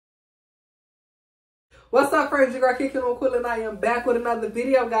What's up, friends? Your girl Kickin on Quela, and I am back with another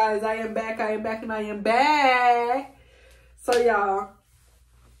video, guys. I am back, and I am back. So, y'all,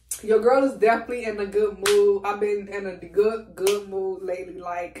 your girl is definitely in a good mood. I've been in a good mood lately.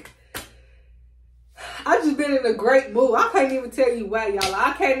 Like, I just been in a great mood. I can't even tell you why, y'all.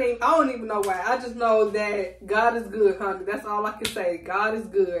 I don't even know why. I just know that God is good, honey. That's all I can say. God is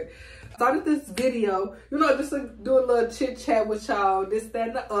good. Started this video, you know, just to do a little chit chat with y'all, this, that,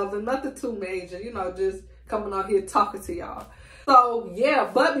 and the other, nothing too major, you know, just coming out here talking to y'all. So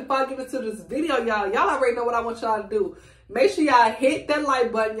yeah, but before I get into this video, y'all already know what I want y'all to do. Make sure y'all hit that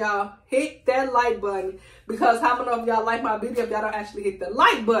like button, y'all. Hit that like button, because how many of y'all like my video if y'all don't actually hit the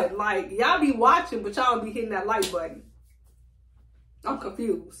like button? Like, y'all be watching, but y'all don't be hitting that like button. I'm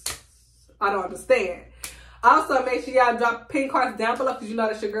confused. I don't understand. Also, make sure y'all drop pink hearts down below, because you know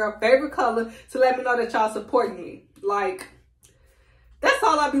that's your girl's favorite color, to let me know that y'all supporting me. Like, that's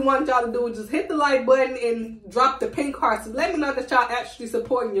all I be wanting y'all to do, is just hit the like button and drop the pink hearts. Let me know that y'all actually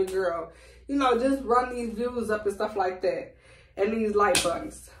supporting your girl. You know, just run these views up and stuff like that. And these like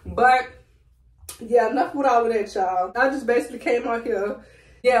buttons. But, yeah, enough with all of that, y'all. I just basically came out here,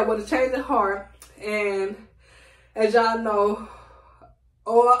 yeah, with a change of heart. And as y'all know,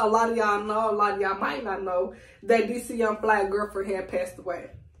 or a lot of y'all know, a lot of y'all might not know, that DC Young Fly girlfriend had passed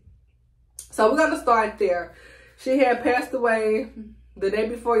away. So we're going to start there. She had passed away the day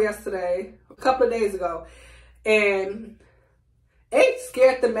before yesterday, a couple of days ago. And it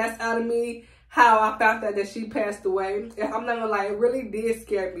scared the mess out of me how I found out that she passed away. And I'm not going to lie, it really did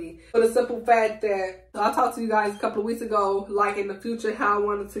scare me. For the simple fact that I talked to you guys a couple of weeks ago, like in the future, how I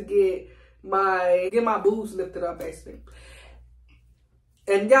wanted to get my boobs lifted up, basically.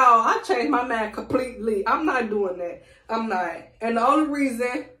 And y'all, I changed my mind completely. I'm not doing that. I'm not. And the only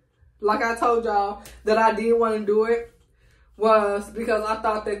reason, like I told y'all, that I did want to do it was because I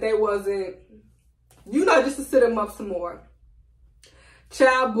thought that they wasn't, you know, just to sit them up some more.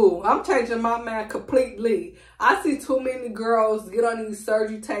 Child boo, I'm changing my mind completely. I see too many girls get on these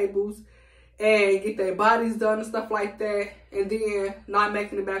surgery tables and get their bodies done and stuff like that, and then not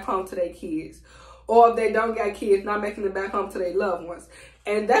making it back home to their kids. Or if they don't got kids, not making it back home to their loved ones.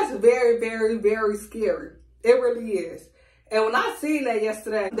 And that's very, very, very scary. It really is. And when I seen that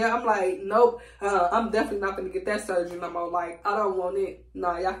yesterday, I'm like, nope, I'm definitely not going to get that surgery no more. Like, I don't want it.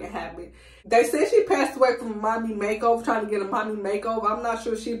 Nah, y'all can have it. They said she passed away from a mommy makeover, trying to get a mommy makeover. I'm not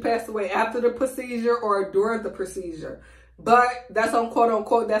sure if she passed away after the procedure or during the procedure. But that's on quote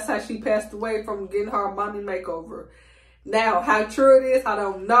unquote, that's how she passed away, from getting her mommy makeover. Now, how true it is, I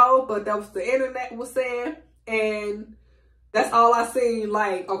don't know, but that was the internet was saying, and that's all I seen,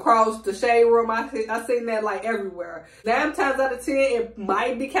 like, across the shade room. I seen that, like, everywhere. 9 times out of 10, it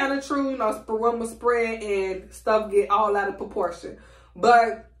might be kind of true, you know, rumor spread and stuff get all out of proportion.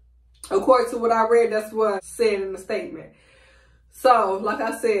 But according to what I read, that's what said in the statement. So, like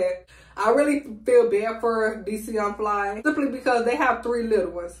I said, I really feel bad for DC Young Fly, simply because they have 3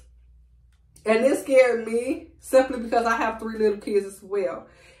 little ones. And it scared me simply because I have 3 little kids as well.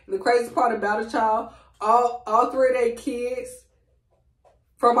 And the crazy part about it, y'all, all 3 of their kids,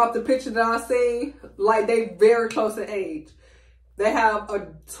 from off the picture that I seen, like, they very close in age. They have,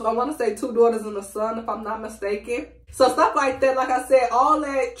 I want to say 2 daughters and a son, if I'm not mistaken. So stuff like that, like I said, all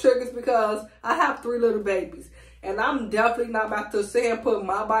that triggers because I have 3 little babies. And I'm definitely not about to sit and put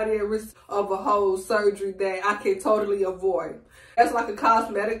my body at risk of a whole surgery that I can totally avoid. That's like a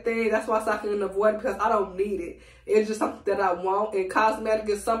cosmetic thing. That's why I can avoid it, because I don't need it. It's just something that I want. And cosmetic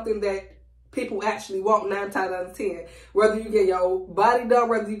is something that people actually want 9 times out of 10. Whether you get your body done,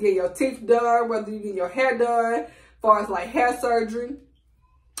 whether you get your teeth done, whether you get your hair done, as far as like hair surgery,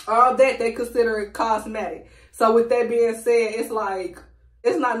 all that they consider it cosmetic. So with that being said, it's like,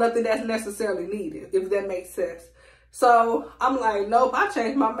 it's not nothing that's necessarily needed, if that makes sense. So I'm like, nope, I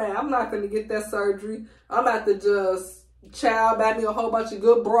changed my mind. I'm not going to get that surgery. I'm about to just buy me a whole bunch of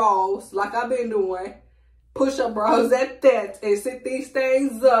good bras, like I've been doing. Push-up bras at that, and sit these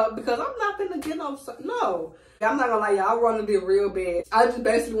things up, because I'm not gonna get no. I'm not gonna lie, y'all, I wanted it real bad. I just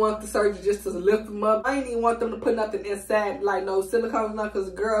basically want the surgery just to lift them up. I ain't even want them to put nothing inside, like no silicones, nothing, because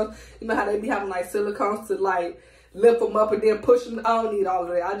girls, you know how they be having like silicones to like lift them up and then push them. I don't need all of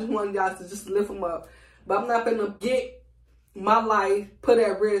that. I just want y'all to just lift them up. But I'm not gonna get my life put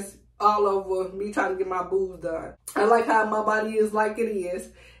at risk all over me trying to get my boobs done. I like how my body is like it is.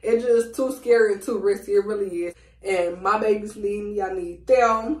 It's just too scary and too risky. It really is. And my babies need me. I need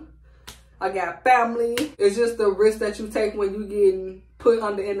them. I got family. It's just the risk that you take when you getting put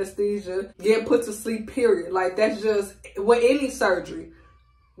under anesthesia, getting put to sleep, period. Like, that's just with any surgery.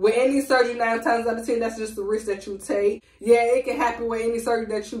 with any surgery, 9 times out of 10, that's just the risk that you take. Yeah, it can happen with any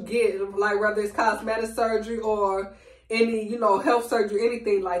surgery that you get, like whether it's cosmetic surgery or any, you know, health surgery,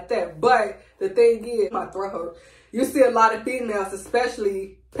 anything like that. But the thing is, my throat hurt. You see a lot of females,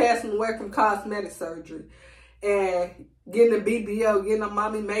 especially passing away from cosmetic surgery and getting a BBL, getting a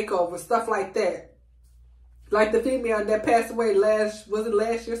mommy makeover, stuff like that. Like the female that passed away last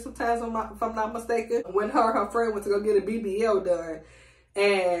year sometimes, if I'm not mistaken, when her friend went to go get a BBL done.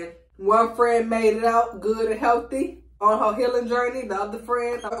 And one friend made it out good and healthy on her healing journey. The other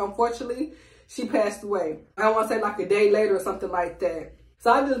friend, unfortunately, she passed away. I want to say like a day later or something like that.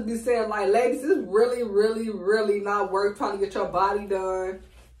 So I just be saying, like, ladies, it's really, really, really not worth trying to get your body done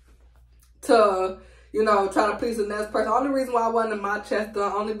to, you know, try to please the next person. Only reason why I wanted my chest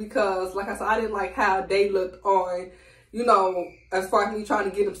done, only because, like I said, I didn't like how they looked on, you know, as far as me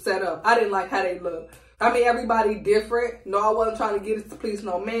trying to get them set up. I didn't like how they looked. I mean, everybody different. No, I wasn't trying to get it to please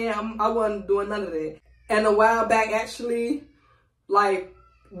no man. I wasn't doing none of that. And a while back, actually, like,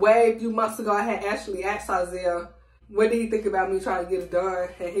 way a few months ago, I had actually asked Isaiah, what did he think about me trying to get it done?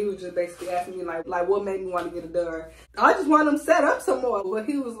 And he was just basically asking me, like what made me want to get it done? I just want him set up some more. But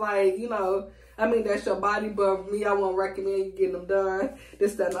he was like, you know, I mean, that's your body, but me, I won't recommend you getting them done.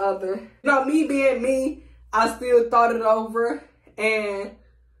 This, that, and the other. You know, me being me, I still thought it over. And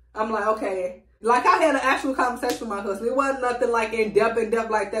I'm like, okay. Like, I had an actual conversation with my husband. It wasn't nothing like in depth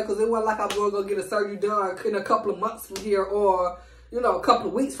like that, because it wasn't like I was going to go get a surgery done in a couple of months from here, or, you know, a couple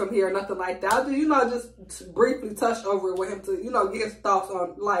of weeks from here, nothing like that. I just, you know, just briefly touched over it with him to, you know, get his thoughts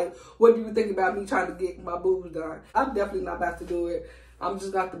on, like, what do you think about me trying to get my boobs done? I'm definitely not about to do it. I'm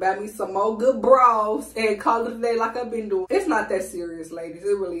just about to buy me some more good bras and call it a day like I've been doing. It's not that serious, ladies.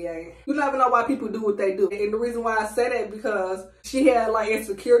 It really ain't. You never know why people do what they do. And the reason why I say that, because she had, like,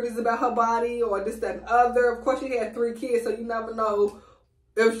 insecurities about her body or this, that, and other. Of course, she had 3 kids, so you never know.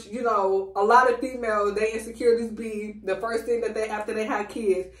 If, you know, a lot of females, their insecurities be the first thing that they, after they have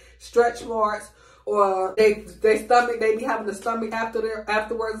kids, stretch marks, or they stomach, they be having a stomach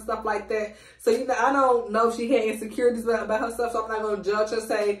afterwards and stuff like that. So, you know, I don't know if she had insecurities about herself, so I'm not going to judge her,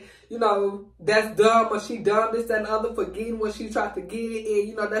 say, you know, that's dumb, or she dumb, this, that, and the other, for getting what she tried to get, and,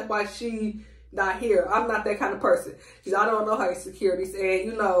 you know, that's why she not here. I'm not that kind of person. I don't know her insecurities, and,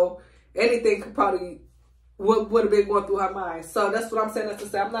 you know, anything could probably would have been going through her mind. So that's what I'm saying. That's to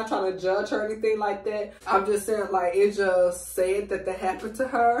say, I'm not trying to judge her or anything like that. I'm just saying, like, it just said that happened to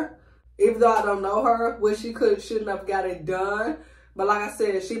her. Even though I don't know her, well, shouldn't have got it done. But like I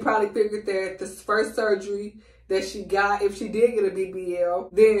said, she probably figured that this first surgery that she got, if she did get a BBL,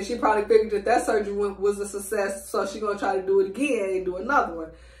 then she probably figured that surgery was a success. So she's going to try to do it again and do another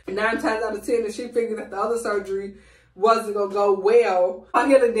one. And 9 times out of 10, if she figured that the other surgery wasn't going to go well, her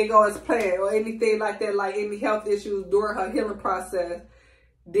healing didn't go as planned or anything like that, like any health issues during her healing process,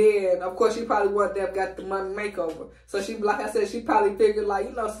 then of course she probably wouldn't have got the money makeover. So she, like I said, she probably figured, like,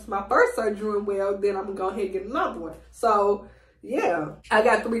 you know, since my first surgery went well, then I'm going to go ahead and get another one. So yeah, I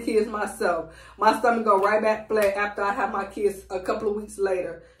got 3 kids myself. My stomach go right back flat after I have my kids a couple of weeks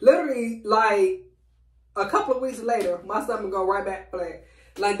later. Literally, like, a couple of weeks later, my stomach go right back flat.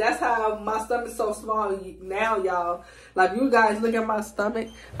 Like, that's how my stomach's so small now, y'all. Like, you guys look at my stomach,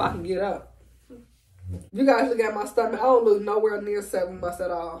 if I can get up. You guys look at my stomach, I don't look nowhere near 7 months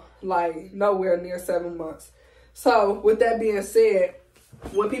at all. Like, nowhere near 7 months. So, with that being said,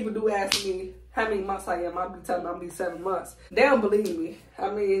 when people do ask me how many months I am, I'll be telling them I'll be 7 months. They don't believe me. I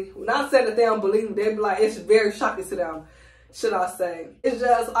mean, when I say that they don't believe me, they be like, it's very shocking to them, should I say. It's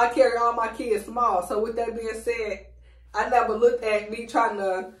just, I carry all my kids small. So, with that being said, I never looked at me trying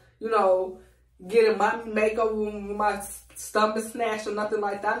to, you know, get a mommy makeover with my stomach snatched or nothing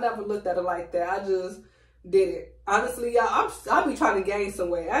like that. I never looked at it like that. I just did it. Honestly, y'all, I be trying to gain some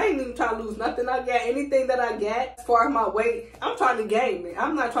weight. I ain't even trying to lose nothing I got. Anything that I got as far as my weight, I'm trying to gain it.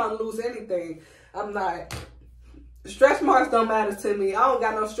 I'm not trying to lose anything. I'm not. Stretch marks don't matter to me. I don't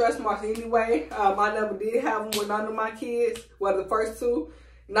got no stretch marks anyway. I never did have them with none of my kids. Well, the first 2,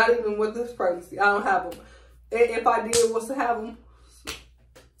 not even with this pregnancy. I don't have them. If I did was to have them,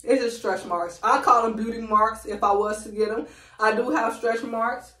 it's just stretch marks. I call them beauty marks if I was to get them. I do have stretch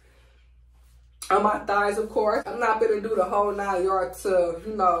marks on my thighs, of course. I'm not going to do the whole 9 yards to,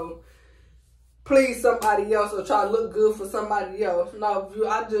 you know, please somebody else or try to look good for somebody else. No,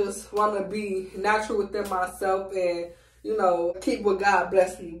 I just want to be natural within myself and, you know, keep what God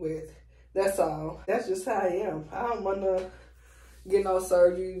blessed me with. That's all. That's just how I am. I don't want to get no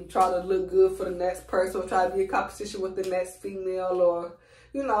surgery, try to look good for the next person, or try to be in competition with the next female, or,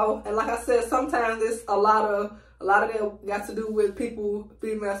 you know. And like I said, sometimes it's a lot of that got to do with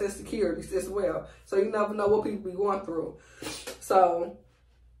females' insecurities as well. So you never know what people be going through. So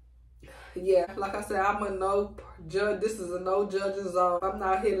yeah, like I said, I'm a no judge. This is a no judging zone. I'm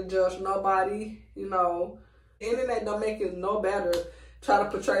not here to judge nobody. You know, internet don't make it no better. Try to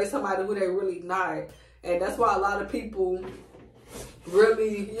portray somebody who they really not, and that's why a lot of people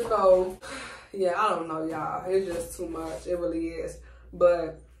really, you know, yeah, I don't know, y'all. It's just too much. It really is.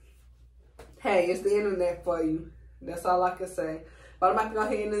 But hey, it's the internet for you. That's all I can say. But I'm about to go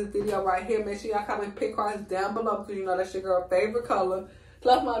ahead and end this video right here. Make sure y'all comment pick cards down below because you know that's your girl's favorite color.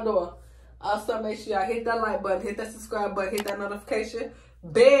 Close my door. Also, make sure y'all hit that like button, hit that subscribe button, hit that notification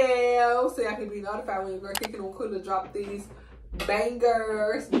bell so y'all can be notified when your girl Kickin and Quela drop these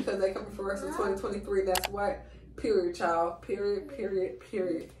bangers because they coming for us in 2023. That's what. Period, y'all. Period.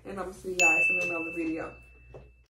 And I'm going to see you guys in another video.